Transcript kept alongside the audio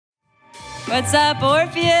What's up,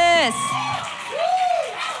 Orpheus?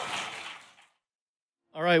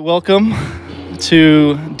 All right, welcome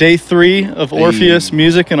to day 3 of Orpheus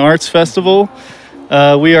Music and Arts Festival.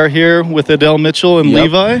 We are here with Adiel, Mitchell, and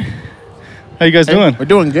Levi. How you guys doing? We're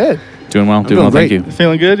doing good. Doing well, doing well, thank you.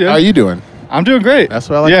 Feeling good, yeah? How are you doing? I'm doing great. That's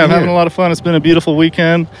what I like to Yeah, I'm hear. having a lot of fun. It's been a beautiful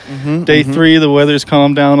weekend. Day 3, the weather's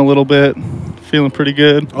calmed down a little bit. Feeling pretty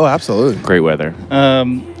good. Oh, absolutely. Great weather.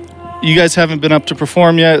 You guys haven't been up to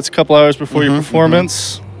perform yet. It's a couple hours before your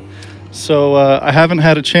performance. So I haven't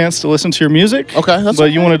had a chance to listen to your music. Okay, that's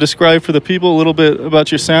But you want to describe for the people a little bit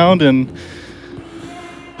about your sound and...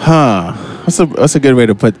 What's a good way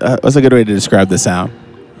to what's a good way to describe the sound?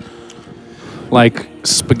 Like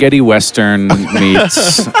spaghetti western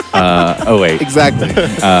meets. Oh wait. Exactly.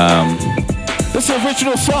 This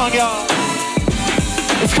original song, y'all.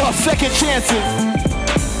 It's called Second Chances.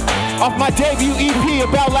 Off my debut EP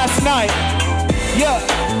about last night. Yeah.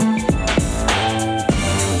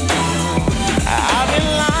 I've been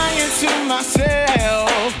lying to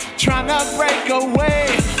myself, trying to break away.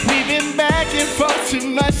 We've been back and forth too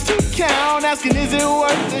much to count, asking is it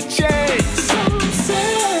worth the chase? Some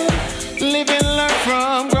say, live and learn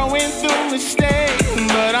from growing through mistakes.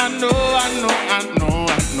 But I know,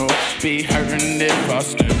 be hurting if I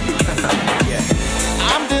stay.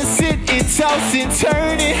 I'm just sitting, tossing,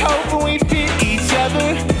 turning, hoping we fit each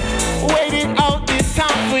other. Waited all this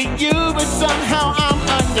time for you, but somehow I'm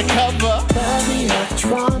undercover.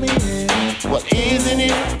 Well, isn't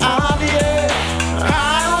it obvious? I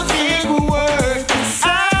don't think we're worth this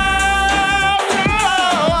out.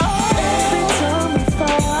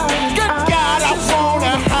 Good God, I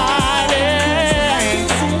wanna hide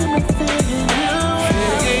it. Figure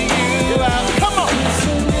you out. Come on.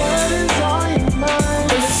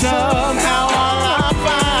 But somehow all I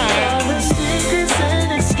find.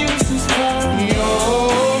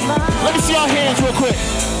 Let me see your hands real quick.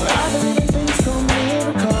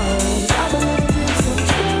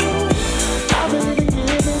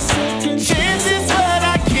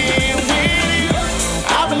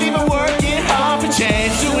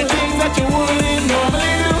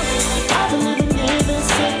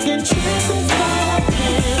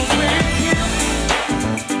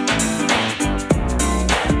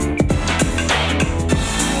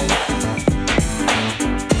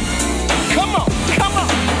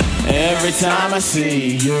 Every time I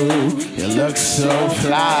see you, you look so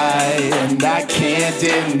fly, and I can't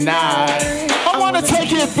deny. I wanna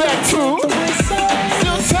take it back to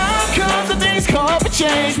till time comes and things come for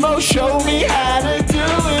change. Mo, show me how to do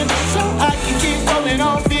it, so I can keep rolling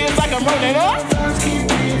on. Feels like I'm rolling up.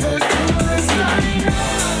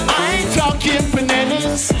 I ain't talking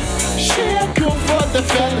bananas. Shit, come for the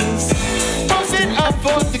fellas. Post it up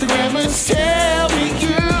for the grammars. Tell me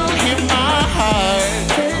you hear my heart.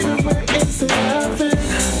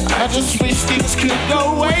 I just wish things could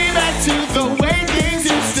go way back to the way things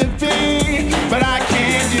used to be, but I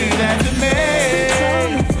can't do that to me.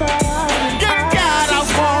 Good God, I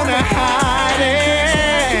wanna hide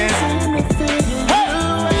it. Hey,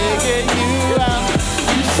 figure you out.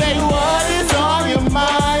 You say what is on your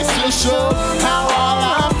mind, still show how all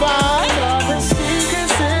I find. All the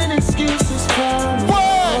secrets and excuses from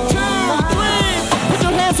 1, 2, 3. Put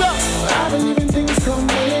your hands up. I believe in things called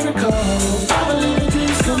miracles. I believe in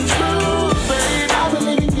dreams come true, babe. I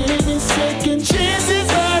believe in giving second chances,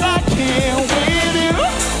 but I can't with you.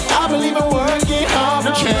 I believe in working hard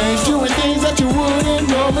to change, doing things that you wouldn't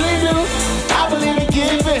normally do. I believe in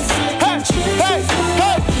giving. Hey,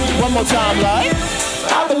 one more time, like.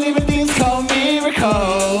 I believe in things called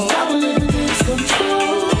miracles. I believe in dreams come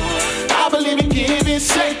true. I believe in giving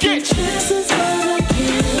second chances, but I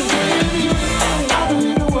can't with you. I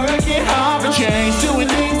believe in working hard to change, doing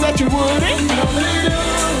things that you wouldn't normally do.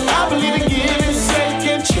 I believe in giving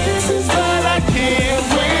second chances, but I can't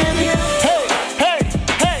with you. Hey,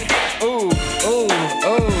 ooh, ooh,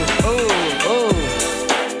 ooh, ooh, ooh.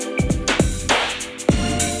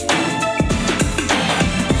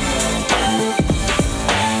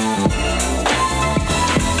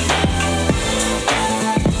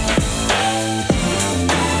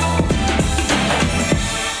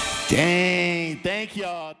 Dang, thank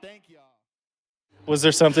y'all. Was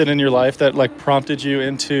there something in your life that like prompted you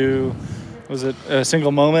into, was it a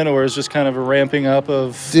single moment or was it just kind of a ramping up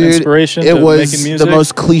of inspiration it to was making music? the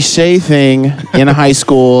most cliche thing in high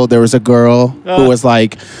school. There was a girl who was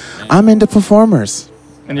like, I'm into performers.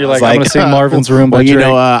 And you're like, I'm going to sing Marvin's Room by well, you Drake.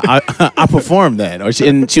 know, I performed then.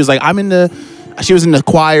 And she was like, she was in the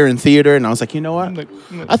choir and theater. And I was like, you know what?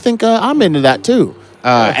 I think I'm into that too.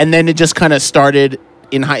 And then it just kind of started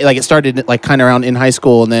it started like kind of around in high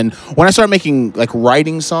school, and then when I started making like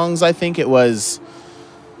writing songs, I think it was.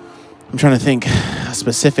 I'm trying to think a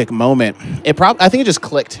specific moment. I think it just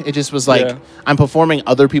clicked. It just was like I'm performing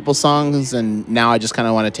other people's songs, and now I just kind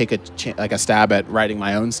of want to take a stab at writing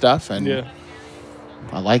my own stuff, and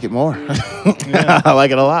I like it more. I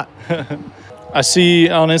like it a lot. I see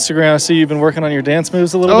on Instagram. I see you've been working on your dance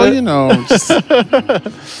moves a little bit. You know, just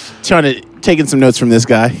taking some notes from this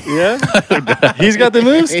guy. Yeah, he's got the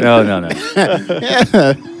moves. No.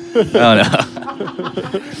 Yeah. Oh no,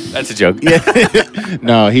 that's a joke. Yeah.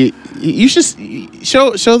 No, you should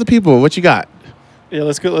show the people what you got. Yeah,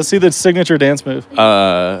 let's go. Let's see the signature dance move.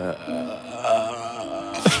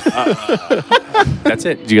 That's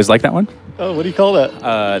it. Do you guys like that one? Oh, what do you call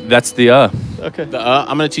that? That's the Okay.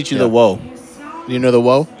 I'm gonna teach you the whoa. You know the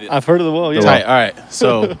whoa? I've heard of the whoa. Yeah. All right.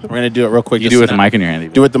 So we're gonna do it real quick. You do it with the mic in your hand.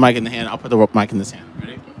 Even. Do it with the mic in the hand. I'll put the mic in this hand.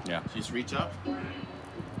 Ready? Yeah. Just reach up.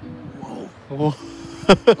 Whoa.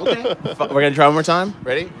 Okay. We're gonna try one more time.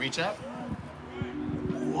 Ready? Reach up.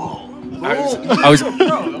 I was.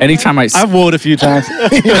 Anytime I've whoa a few times.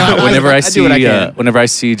 Whenever I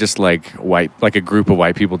see just like a group of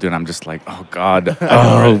white people doing, I'm just like, oh God,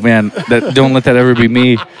 oh man, don't let that ever be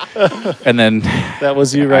me. And then that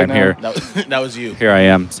was you right now. Here. That was you. Here I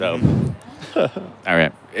am. So, all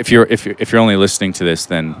right. If you're only listening to this,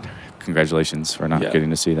 then congratulations for not getting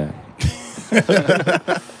to see that.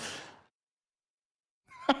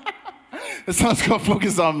 The song's called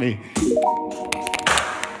Focus on Me.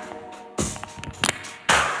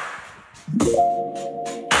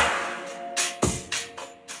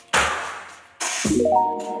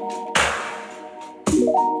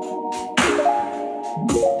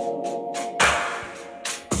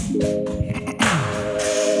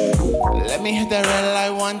 Let me hit that red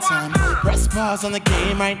light one time. Press pause on the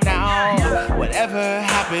game right now. Whatever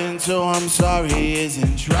happened to I'm sorry is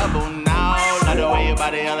in trouble now. Not the way your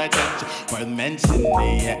body all attention worth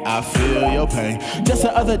mentioning. Yeah, I feel your pain. Just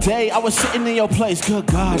the other day I was sitting in your place. Good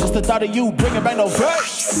God, just the thought of you bringing back no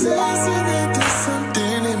verse. There's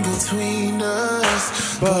something in between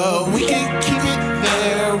us, but we can keep it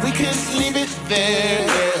there. We can leave it there.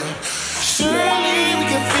 Surely we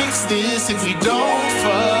can fix this if we don't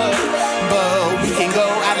fuck. But we can go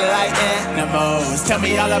out like animals. Tell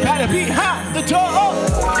me all about it behind the door.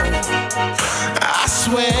 I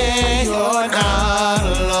swear you're not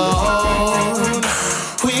alone.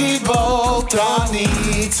 We both all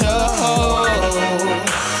need to hold.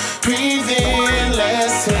 Breathe in,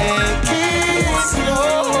 let's take it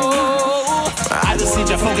slow. I just need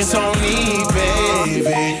you to focus on me,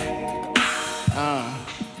 baby.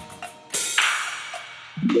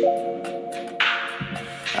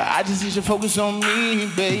 I just need you to focus on me,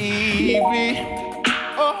 baby.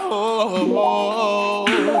 Oh,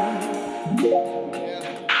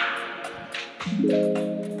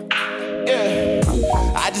 yeah.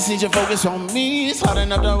 I just need you to focus on me. It's hard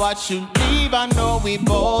enough to watch you leave. I know we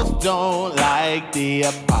both don't like the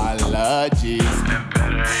apologies.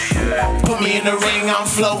 Put me in the ring, I'm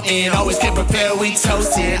floating. Always get prepared, we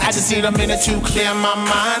toasting. I just need a minute to clear my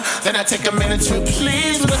mind. Then I take a minute to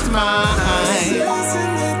please what's mine.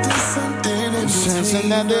 Sensing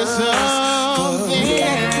that there's something.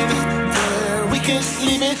 We can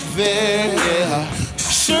leave it there, yeah.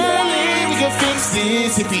 Surely we can fix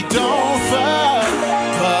this if we don't fuck.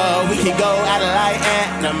 But we can go out like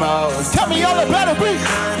animals. Tell me all about it,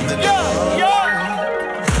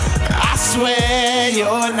 I swear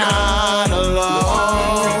you're not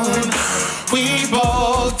alone. We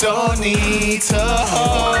both don't need to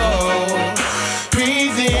hold.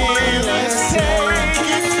 Breathe in, let's take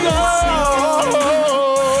it slow.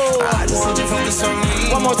 I just need you to focus on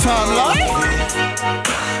me. One more time, love.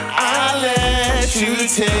 I let you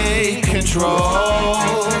take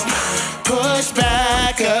control. Push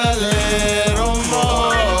back a little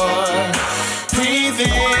more. Breathe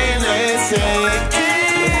in, let's take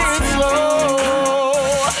it slow.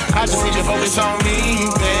 I just need you to focus on me,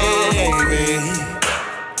 baby.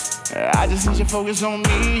 I just need you to focus on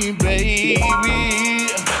me, baby. Well,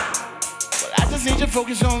 I just need you to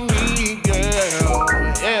focus on me, girl.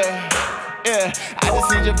 Yeah. Yeah, I just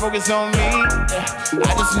need you to focus on me. Yeah.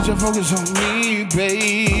 I just need you to focus on me,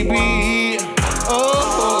 baby.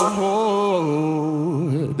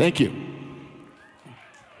 Oh, thank you.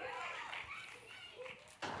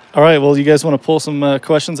 All right. Well, you guys want to pull some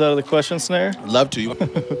questions out of the question snare? Love to.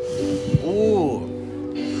 Ooh.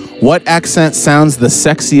 What accent sounds the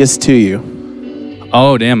sexiest to you?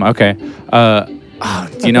 Oh, damn. Okay. Do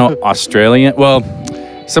you know Australian? Well,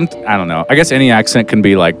 I don't know. I guess any accent can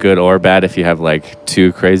be like good or bad if you have like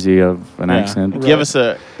too crazy of an accent. Right. Give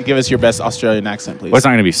us your best Australian accent, please. Well, it's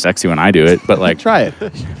not gonna be sexy when I do it, but like try it.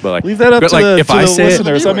 But like Leave that up to like, the, if to I the say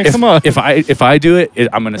listeners. I mean, if, come on. If I do it,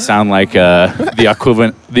 I'm gonna sound like the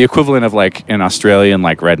equivalent of like an Australian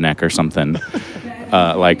like redneck or something.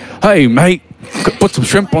 Like, hey mate, put some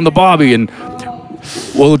shrimp on the barbie and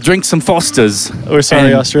we'll drink some Fosters. We're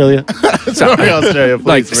sorry, Australia. Sorry, Australia. Please,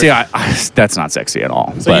 Like, see, that's not sexy at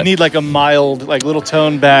all. So you need like a mild, like little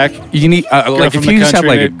tone back. You need like from if the you just have country,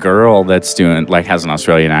 like a maybe. girl that's doing like has an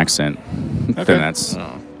Australian accent, then that's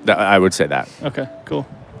I would say that. Okay, cool.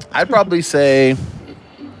 I'd probably say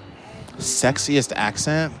sexiest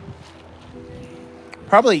accent.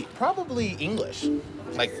 Probably English.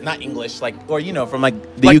 Like not English, like or from like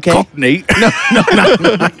the Like UK. Cockney. No.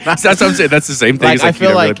 That's what I'm saying. That's the same thing. Like, It's I like, feel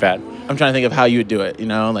really like bad. I'm trying to think of how you would do it.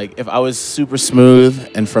 Like if I was super smooth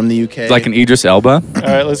and from the UK, Like an Idris Elba. All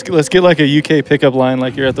right, let's get like a UK pickup line,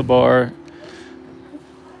 like you're at the bar.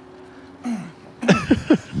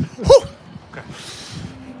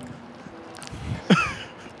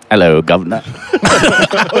 Hello, governor.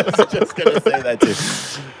 I was just gonna say that too.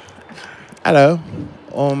 Hello,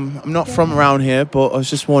 I'm not from around here, but I was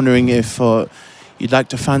just wondering if you'd like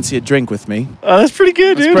to fancy a drink with me. Oh, that's pretty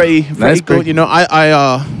good, It's dude. pretty That's good. pretty-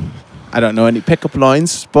 I don't know any pickup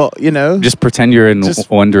lines, but Just pretend you're in Just-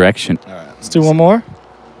 One Direction. Let's do one more.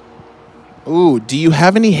 Ooh, do you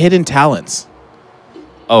have any hidden talents?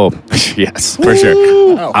 Oh, yes, for sure.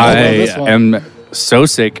 Oh, I love this one. am so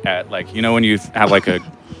sick at like when you have like a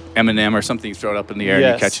M&M or something, you throw it up in the air and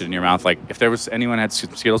Yes. you catch it in your mouth. Like if there was anyone had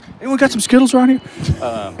some Skittles, anyone got some Skittles around here?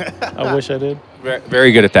 I wish I did.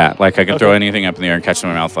 Very good at that. Like I can throw Okay. anything up in the air and catch it in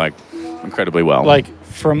my mouth like incredibly well. Like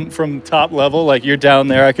from top level, like you're down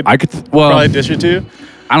there. I could well, probably dish it to you.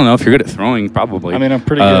 I don't know if you're good at throwing. Probably. I mean, I'm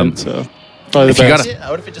pretty good, so probably if the you best.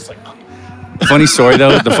 gotta- What if it just like? Funny story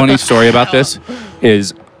though. The funny story about this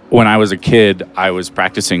is when I was a kid, I was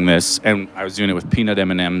practicing this and I was doing it with peanut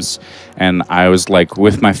M&Ms, and I was like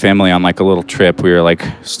with my family on like a little trip. We were like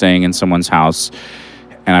staying in someone's house,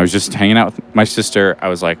 and I was just hanging out with my sister. I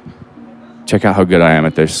was like, check out how good I am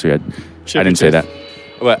at this. I didn't say that,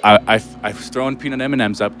 but I was throwing peanut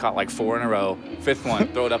M&Ms up, caught like 4 in a row. 5th one,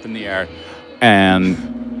 throw it up in the air,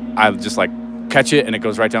 and I just like catch it and it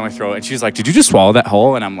goes right down my throat, and she's like, did you just swallow that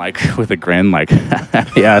whole? And I'm like with a grin like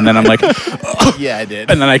yeah, and then I'm like Yeah, I did.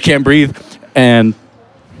 and then I can't breathe and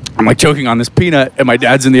I'm like choking on this peanut, and my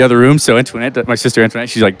dad's in the other room, so Antoinette, my sister Antoinette,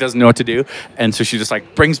 she's like doesn't know what to do, and so she just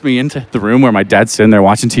like brings me into the room where my dad's sitting there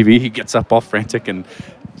watching TV. He gets up all frantic and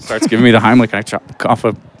starts giving me the Heimlich, and I chop off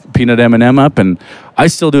a peanut M&M up, and I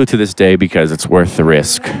still do it to this day because it's worth the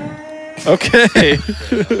risk. Okay.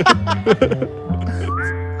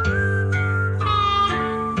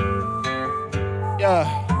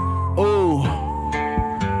 Yeah. Ooh.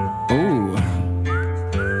 Ooh.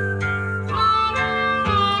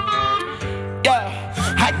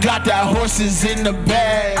 Yeah, I got that horses in the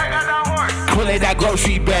bag. Pull it that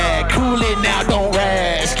grocery bag. Cool it now, don't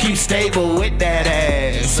rash. Keep stable with that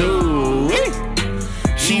ass. Ooh.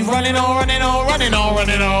 She running on, running on, running on,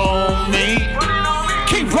 running on me.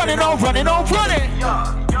 Keep running on, running on, running.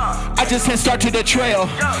 I just hit start to the trail.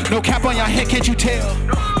 No cap on your head, can't you tell?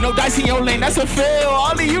 No dice in your lane, that's a fail.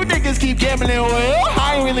 All of you niggas keep gambling, well,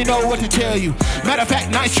 I ain't really know what to tell you. Matter of fact,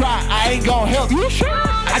 nice try, I ain't gonna help you.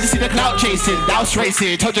 I just see the clout chasing, douse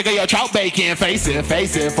racing. Told you get your trout bacon, face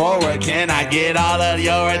it forward. Can I get all of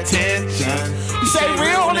your attention? You say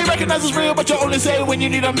real, only recognize it's real, but you only say when you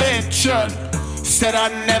need a mention. Said I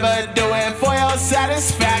never do it for your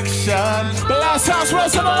satisfaction. But last time's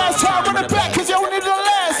worse than the last time. Run it back, cause you only need the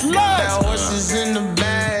last lunch. That horse is in the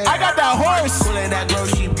bag. I got that horse. Coolin' that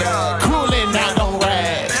grocery bag. Coolin' now, don't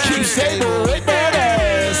rash. Keep stable with that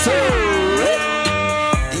ass.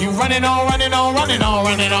 Ooh. You running on, running on, running on,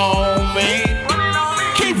 running on me.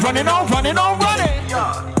 Keep running on, running on, running.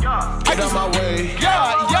 I get on my way.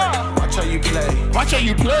 Yeah, yeah. Watch how you play. Watch how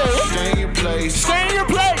you play. Stay in your place. Stay in your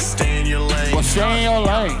place. Stay in your lane. Well, stay in your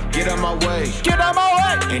lane. Get out my way. Get out my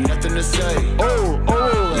way. Ain't nothing to say. Oh,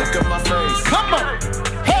 oh. Look at my face. Come on.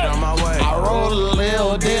 Hey. Get out my way. I wrote a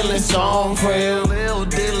little dilly song for you. Little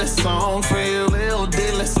dilly song for you. Little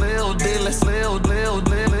dilly, little dilly, little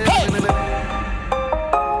dilly. Hey.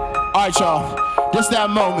 All right, y'all. This that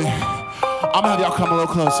moment. I'm gonna have y'all come a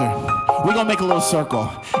little closer. We're gonna make a little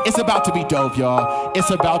circle. It's about to be dope, y'all. It's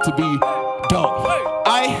about to be dope.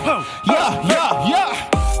 Yeah.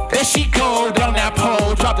 There she go down that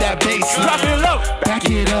pole, drop that bass, drop it low. Back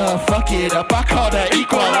it up, fuck it up. I call that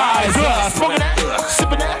equalizer. Smoking that,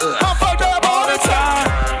 sipping that. I'm fucked up all the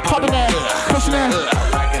time. Popping that, pushing that.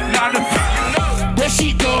 There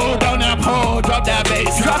she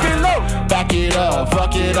it up,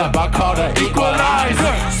 fuck it up. I call the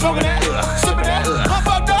equalizer. Smoking that, sipping that, I'm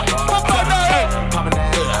fucked up, I'm fucked up.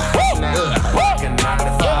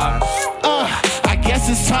 I guess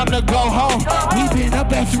it's time to go home. We been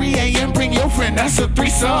up at 3 a.m. Bring your friend, that's a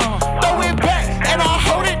threesome. Throw it back and I'll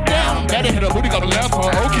hold it down. Better hit a booty, got the last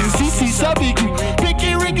one. Okay, CC, subby,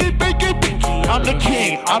 picky, Ricky, picky, picky. I'm the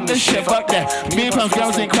king, I'm the shit, fuck that. Me and Pounds,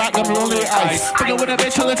 girls and crack, I'm rolling ice. Fucking with a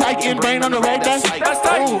bitch, chillin' tight, in brain on the red, that's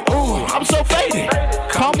tight. Ooh, I'm so faded.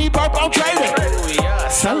 Call me burp, I'm traded.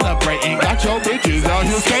 Celebrating, got your bitches out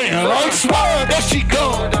here skating like swore. There she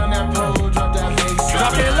go.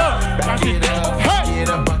 Drop it low, back it up, hey,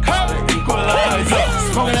 equalizer.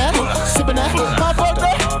 Smoking that, sipping that, I'm fucked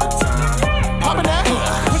up. Popping that,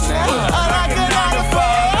 pushing that, I like it on the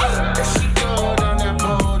floor.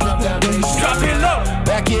 Drop it low,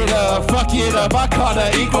 back it up, fuck it up, I call the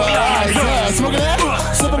equalizer. Smoking that,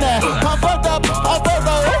 sipping that, I'm fucked up, I'm fucked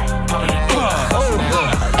up.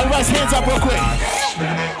 Oh, everybody's hands up real quick.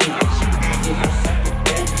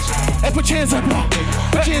 Hey, put your hands up, bro.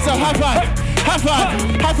 Put your hands up, high five. High five,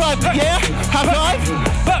 high five, yeah, high five.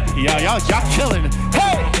 Yeah, y'all killing it.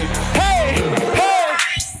 Hey, hey, hey.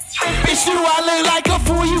 Bitch, you I look like a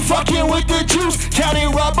fool, you fucking with the juice.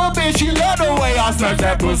 Counting rubber, bitch, you love the way I snatch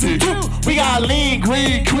that pussy. We got lean,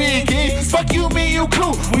 green, king. Fuck you, me, you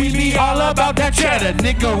cool. We be all about that cheddar,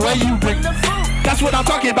 nigga, where you bring the food. That's what I'm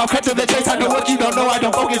talking about, cut to the chase. I know what you don't know, I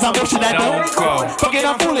don't focus on motion that don't go. Fuck it,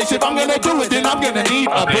 I'm foolish, if I'm gonna do it, then I'm gonna need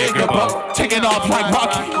a bigger boat. Taking off like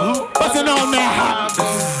Rocky, busting on that hot.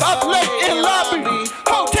 Up late in lobby,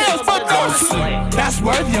 hotels for no sleep. That's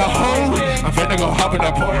worth your hoe. I'm finna go hop in the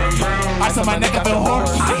port. Ice on my neck, I feel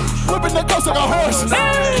horse. Whipping the ghost like a horse.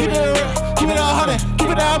 Keep it 100, keep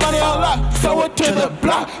it that money on lock. Throw it to the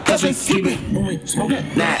block, cause we keep it moving, smoking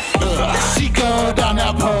that. She go down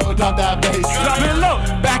that pole, down that bass. Drop it low,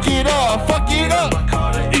 back it up, fuck it up.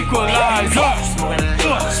 Equalizer.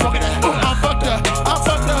 Smoking that, I'm fucked up,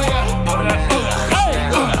 yeah. Hey,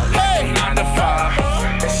 hey. 9 to 5.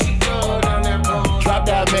 Drop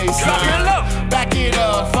that bass, back it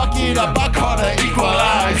up, fuck it up. I call the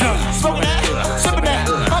equalizer. Smoking that, sipping that,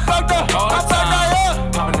 I'm fucked up, yeah.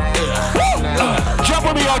 Jump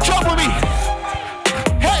with me, y'all, jump with me.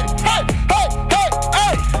 Hey, hey, hey, hey, hey.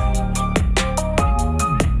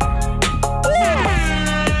 Hey,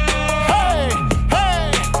 hey,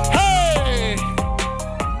 hey.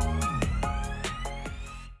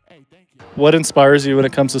 Hey, thank you. What inspires you when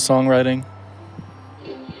it comes to songwriting?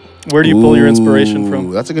 Where do you pull your inspiration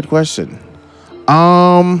from? That's a good question.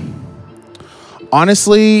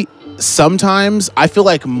 Honestly, sometimes I feel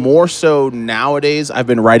like more so nowadays I've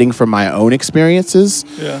been writing from my own experiences.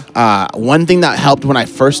 Yeah. One thing that helped when I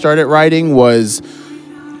first started writing was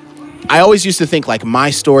I always used to think like my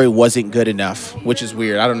story wasn't good enough, which is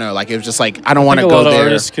weird. I don't know. Like it was just like I don't want to go there. A lot of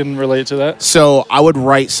artists can relate to that. So I would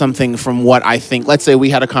write something from what I think. Let's say we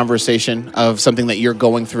had a conversation of something that you're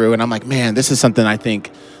going through, and I'm like, man, this is something I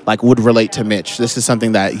think like would relate to Mitch. This is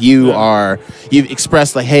something that you've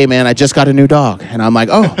expressed like, hey man, I just got a new dog. And I'm like,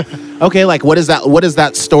 oh, okay, like what does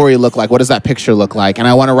that story look like? What does that picture look like? And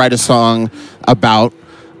I want to write a song about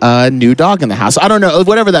a new dog in the house. I don't know,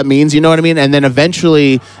 whatever that means, you know what I mean? And then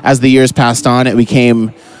eventually, as the years passed on, it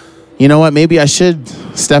became, you know what, maybe I should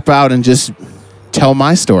step out and just tell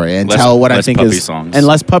my story and tell what I think is songs. And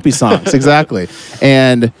less puppy songs, exactly.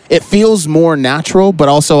 And it feels more natural, but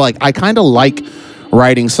also like I kind of like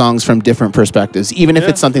writing songs from different perspectives, even if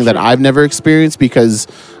it's something that I've never experienced, because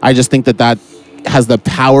I just think that has the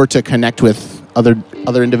power to connect with other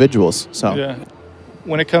individuals. So yeah.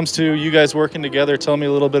 When it comes to you guys working together, tell me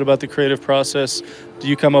a little bit about the creative process. Do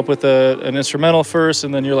you come up with an instrumental first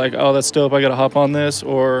and then you're like, oh, that's dope, I got to hop on this?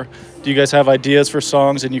 Or do you guys have ideas for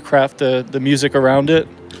songs and you craft the music around it?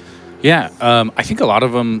 Yeah, I think a lot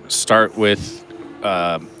of them start with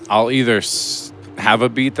I'll either have a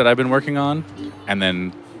beat that I've been working on and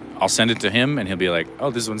then I'll send it to him and he'll be like, oh,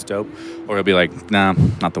 this one's dope. Or he'll be like, nah,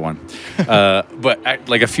 not the one. But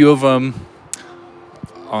like a few of them,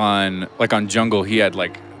 on Jungle, he had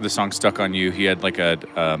like the song Stuck on You, he had like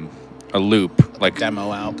a loop, like demo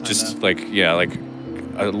out, just like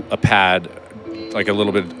a pad, like a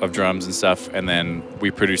little bit of drums and stuff, and then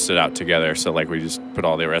we produced it out together. So like we just put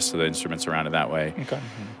all the rest of the instruments around it that way. Okay.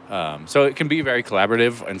 So it can be very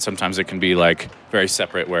collaborative, and sometimes it can be like very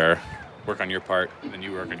separate, where work on your part, and then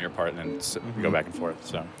you work on your part, and then we go back and forth.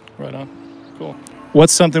 So right on. Cool.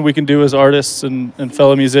 What's something we can do as artists and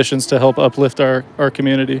fellow musicians to help uplift our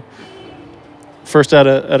community? First at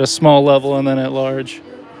a small level and then at large.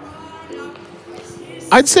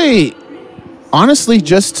 I'd say, honestly,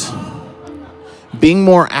 just being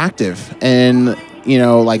more active and you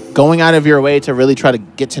know, like going out of your way to really try to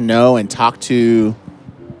get to know and talk to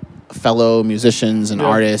fellow musicians and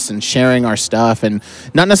artists and sharing our stuff, and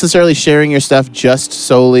not necessarily sharing your stuff just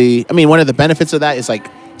solely. I mean, one of the benefits of that is like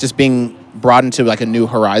just being brought into like a new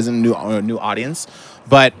horizon, new audience.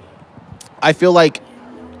 But I feel like,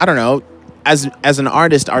 I don't know, as an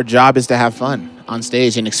artist, our job is to have fun on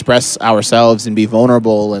stage and express ourselves and be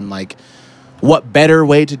vulnerable, and like what better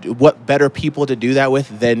people to do that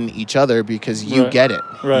with than each other, because you get it.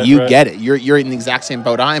 You get it. You're in the exact same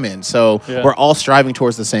boat I'm in. So we're all striving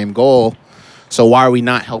towards the same goal. So why are we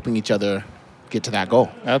not helping each other get to that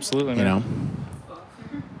goal? Absolutely, you know?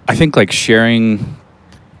 I think like sharing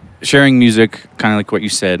music, kind of like what you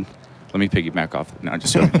said. Let me piggyback off. No,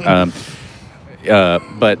 just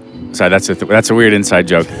but sorry, that's a weird inside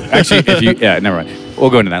joke. Actually, never mind.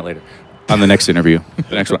 We'll go into that later on the next interview,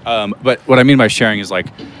 the next one. But what I mean by sharing is like,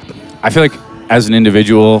 I feel like as an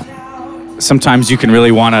individual, sometimes you can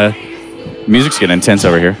really want to. Music's getting intense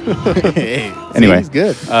over here. Hey, anyway, it's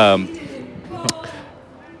good.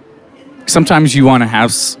 Sometimes you want to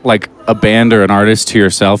have like a band or an artist to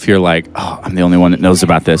yourself. You're like, oh, I'm the only one that knows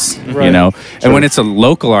about this, you know? And when it's a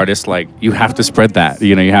local artist, like you have to spread that,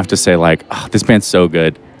 you know, you have to say like, oh, this band's so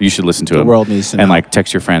good. You should listen to it. The world needs to know. And like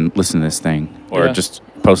text your friend, listen to this thing, or just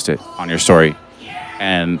post it on your story.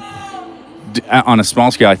 And on a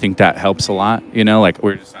small scale, I think that helps a lot, you know, like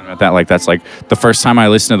we were just talking about that. Like, that's like the first time I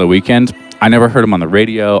listened to The Weeknd, I never heard him on the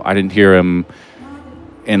radio. I didn't hear him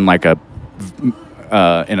in like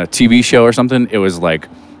in a TV show or something. It was like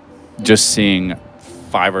just seeing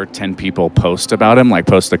 5 or 10 people post about him, like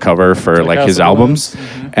post the cover for like his albums.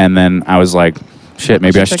 And then I was like, shit,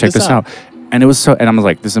 maybe I should check this out. And it was and I was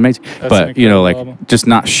like, this is amazing. But you know, like just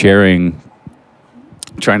not sharing,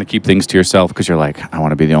 trying to keep things to yourself because you're like, I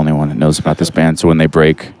want to be the only one that knows about this band. So when they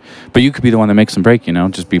break, but you could be the one that makes them break, you know,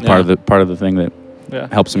 just be part of the thing that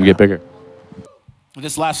helps them get bigger.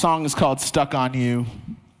 This last song is called Stuck on You.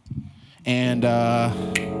 And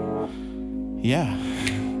yeah,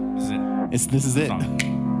 this is it.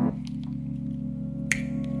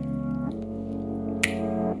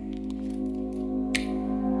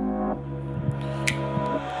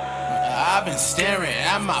 I've been staring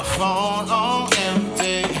at my phone on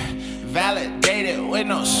empty, validated with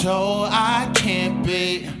no show I can't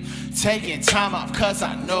be. Taking time off cause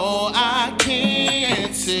I know I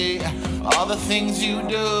can't see all the things you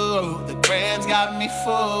do. The grams got me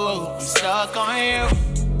full. I'm stuck on you.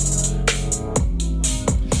 I'm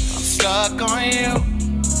stuck on you.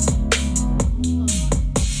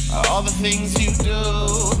 All the things you do.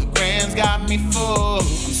 The grams got me full. I'm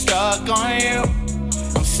stuck on you.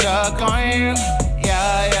 I'm stuck on you.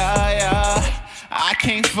 Yeah. I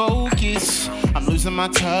can't focus. I'm losing my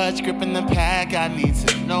touch, gripping the pack. I need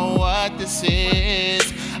to know what this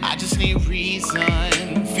is. I just need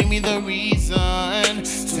reason. Feed me the reason.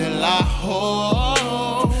 Still I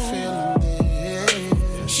hope.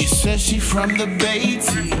 She says she from the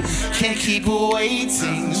Beatty. Can't keep her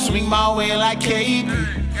waiting. Swing my way like KB.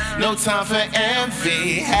 No time for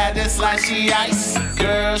envy. Had this like she icy.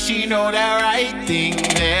 Girl, she know that right thing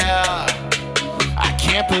there. I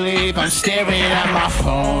can't believe I'm staring at my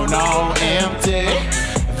phone all empty.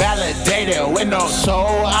 Validated with no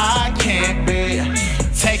soul, I can't be.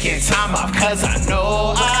 Taking time off cause I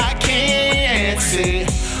know I can't see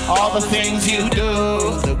all the things you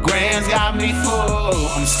do. The grams got me full.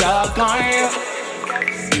 I'm stuck on you.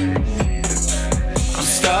 I'm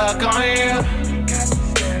stuck on you.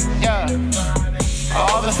 Yeah.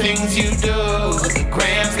 All the things you do. The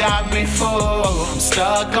grams got me full. I'm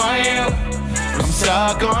stuck on you. I'm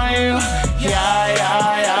stuck on you,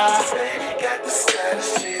 yeah. Baby got the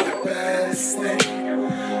status, she the best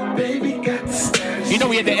thing. Baby got the status. You know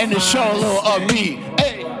we had to end the show a little upbeat.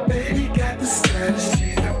 Hey. Baby got the status,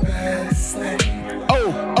 she the best thing.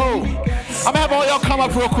 Oh. I'm gonna have all y'all come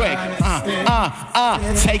up real quick.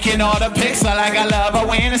 Taking all the pics like I love her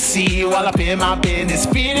when I see you all up in my business.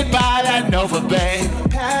 Feeded by that Nova, babe.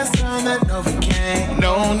 Passed on that Nova gang.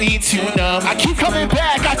 No need to numb. I keep coming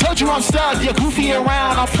back. I told you I'm stuck. You're goofy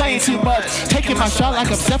around. I'm playing too much. Taking my shot like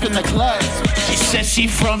I'm stepping the clutch. She said she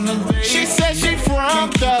from the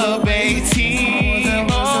Bay team.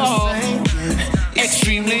 Oh,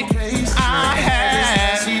 extremely. I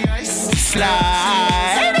had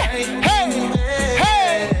slide.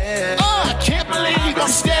 I'm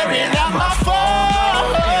staring at my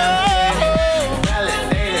phone.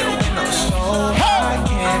 Validated with no soul. I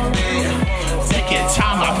can't be. Taking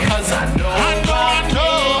time off cause I know. All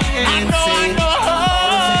the things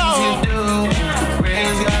you do.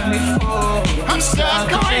 Brains got me full. I'm stuck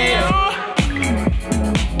on you.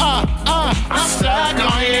 I'm stuck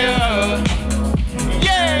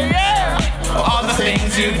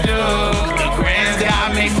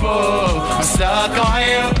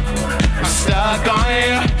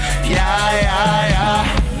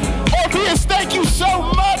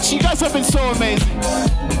guys have been so amazing.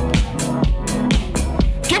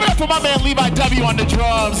 Give it up for my man Levi W on the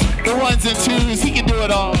drums, the ones and twos. He can do it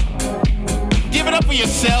all. Give it up for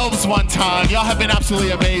yourselves one time. Y'all have been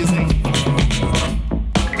absolutely amazing.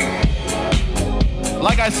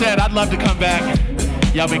 Like I said, I'd love to come back.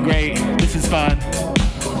 Y'all been great. This is fun.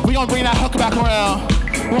 We gonna bring that hook back around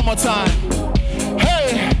one more time.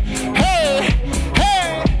 Hey, hey,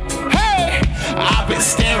 hey, hey. I've been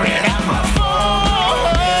staring at my phone.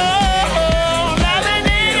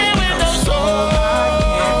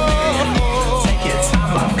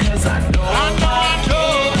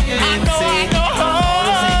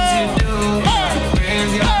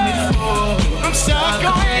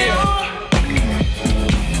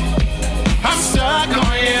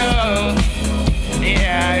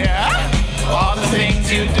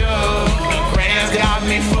 You do, friends got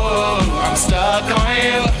me fooled. I'm stuck on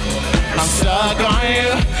you. I'm stuck on you.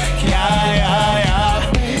 Yeah, yeah,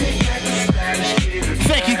 yeah.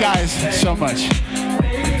 Thank you guys so much.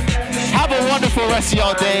 Have a wonderful rest of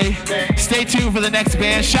y'all day. Stay tuned for the next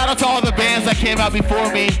band. Shout out to all the bands that came out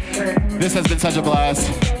before me. This has been such a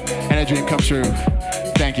blast and a dream come true.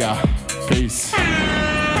 Thank y'all. Peace.